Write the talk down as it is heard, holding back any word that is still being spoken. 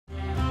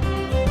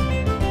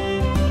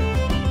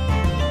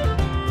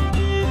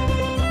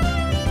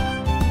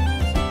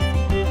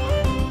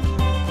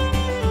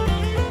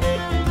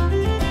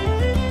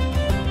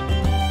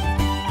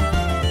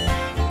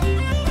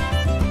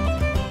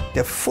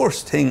The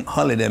first thing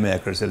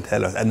holidaymakers will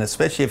tell us, and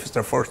especially if it's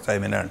their first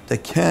time in Ireland, they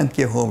can't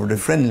get over the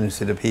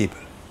friendliness of the people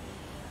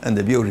and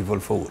the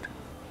beautiful food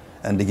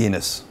and the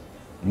Guinness.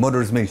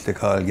 Mother's milk they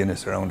call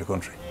Guinness around the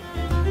country.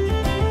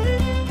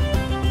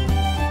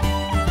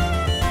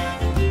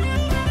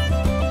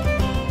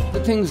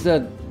 The things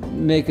that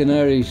make an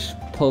Irish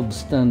pub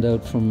stand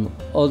out from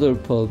other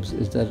pubs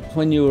is that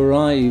when you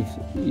arrive,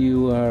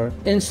 you are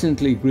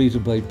instantly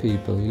greeted by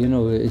people. You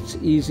know, it's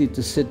easy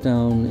to sit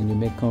down and you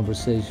make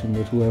conversation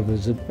with whoever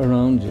is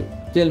around you.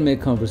 They'll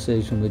make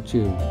conversation with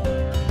you.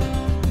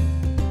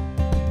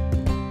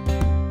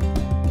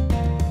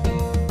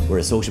 We're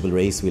a sociable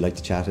race, we like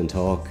to chat and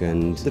talk,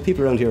 and the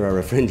people around here are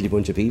a friendly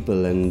bunch of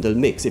people, and they'll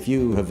mix. If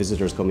you have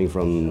visitors coming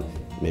from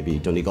maybe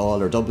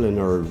Donegal or Dublin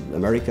or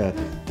America,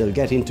 they'll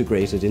get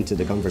integrated into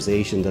the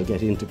conversation, they'll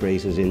get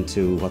integrated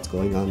into what's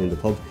going on in the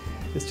pub.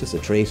 It's just a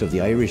trait of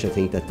the Irish, I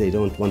think, that they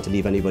don't want to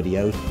leave anybody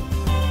out.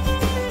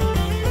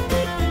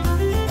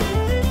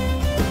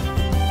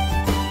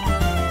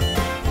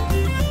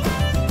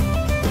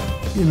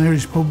 An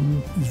Irish pub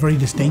is very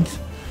distinct.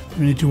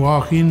 You need to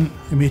walk in,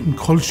 you're meeting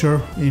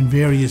culture in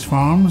various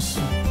forms.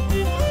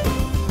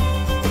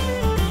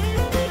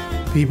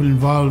 People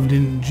involved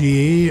in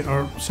GAA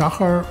or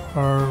soccer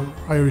or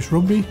Irish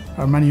rugby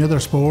or many other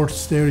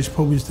sports, the Irish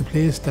pub is the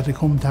place that they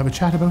come to have a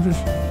chat about it.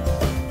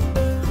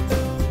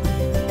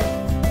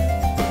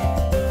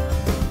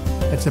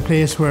 It's a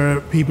place where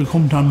people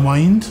come to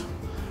unwind.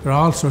 There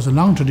also is a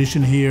long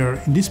tradition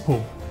here in this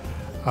pub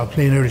of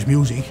playing Irish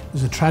music.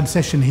 There's a trad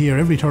session here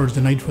every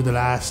Thursday night for the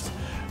last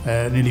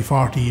nearly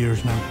 40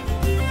 years now.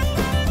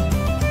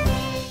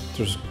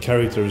 There's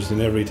characters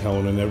in every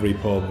town and every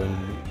pub, and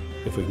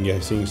if we can get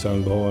a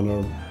sing-song going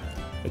or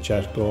a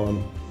chat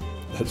going,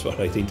 that's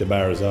what I think the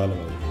bar is all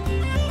about.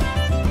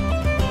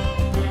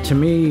 To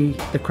me,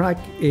 the crack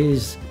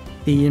is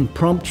the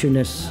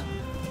impromptuness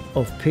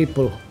of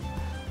people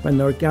when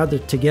they're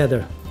gathered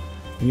together.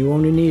 And you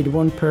only need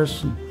one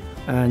person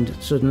and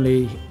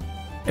suddenly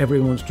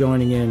everyone's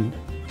joining in.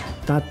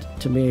 That,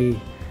 to me,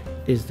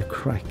 is the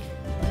crack.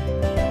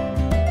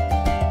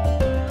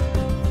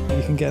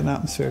 You can get an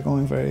atmosphere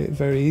going very,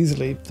 very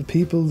easily. The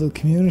people, the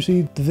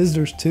community, the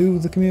visitors to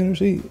the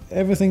community,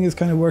 everything is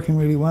kind of working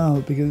really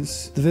well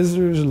because the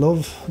visitors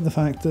love the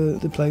fact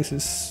that the place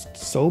is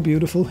so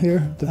beautiful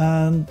here,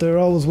 and they're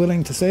always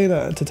willing to say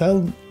that, to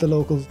tell the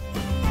locals.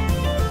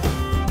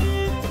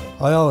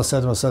 I always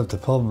said to myself, the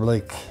pub,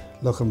 like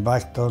looking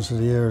back down through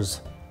the years,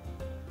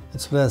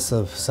 it's a place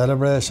of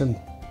celebration,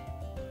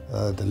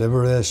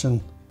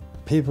 deliberation.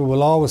 People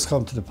will always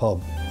come to the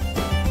pub.